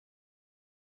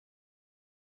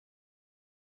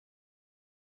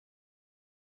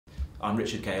I'm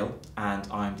Richard Gale, and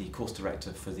I'm the course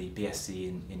director for the BSc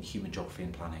in Human Geography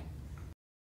and Planning.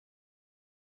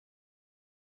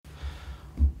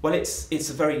 Well, it's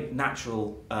a very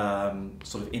natural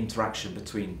sort of interaction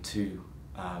between two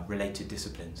related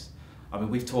disciplines. I mean,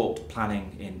 we've taught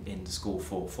planning in the school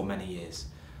for many years,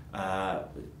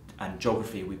 and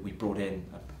geography we brought in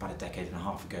about a decade and a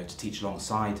half ago to teach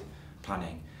alongside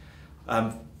planning.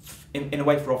 In a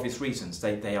way, for obvious reasons.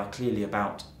 They are clearly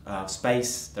about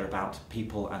space, they're about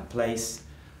people and place.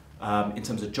 In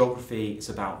terms of geography, it's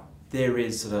about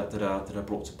theories that are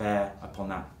brought to bear upon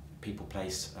that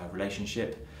people-place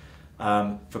relationship.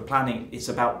 For planning, it's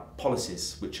about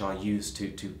policies which are used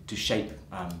to shape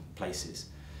places,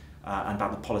 and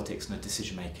about the politics and the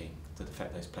decision-making that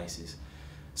affect those places.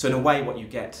 So in a way, what you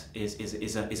get is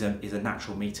a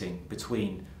natural meeting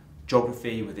between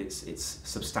geography with its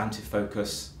substantive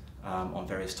focus on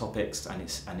various topics and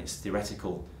its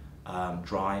theoretical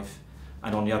drive,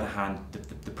 and on the other hand,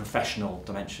 the professional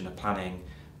dimension of planning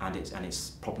and its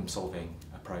problem-solving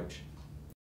approach.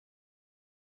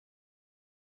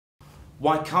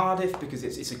 Why Cardiff? Because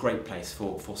it's a great place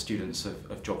for students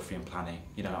of geography and planning.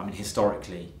 You know, I mean,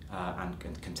 historically and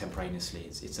contemporaneously,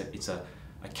 it's a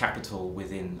capital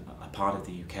within a part of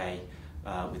the UK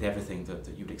with everything that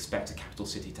you would expect a capital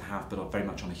city to have, but very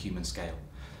much on a human scale.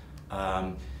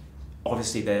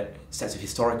 Obviously, there are sets of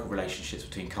historical relationships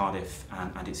between Cardiff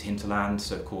and its hinterland.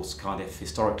 So, of course, Cardiff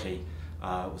historically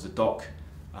was a dock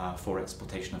for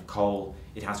exploitation of coal.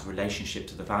 It has a relationship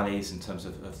to the valleys in terms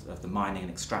of the mining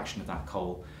and extraction of that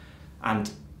coal.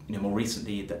 And more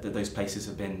recently, those places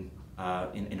have been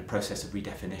in a process of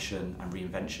redefinition and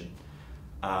reinvention,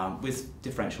 with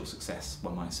differential success,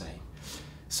 one might say.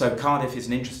 So Cardiff is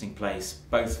an interesting place,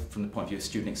 both from the point of view of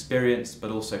student experience, but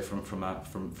also from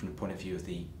the point of view of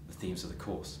the themes of the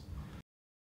course.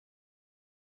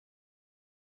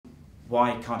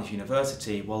 Why Cardiff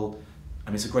University? Well, I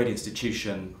mean, it's a great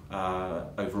institution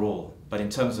overall, but in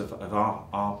terms of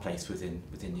our place within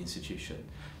the institution,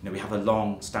 we have a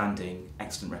long-standing,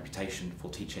 excellent reputation for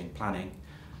teaching planning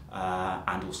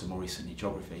and also more recently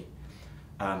geography.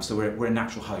 So we're a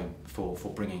natural home for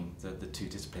bringing the two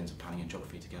disciplines of planning and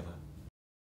geography together.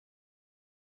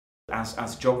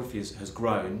 As geography has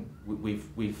grown,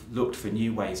 we've looked for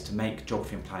new ways to make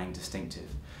geography and planning distinctive.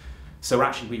 So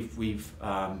actually we're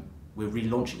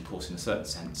relaunching the course in a certain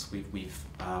sense.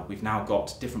 We've now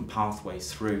got different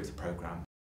pathways through the programme.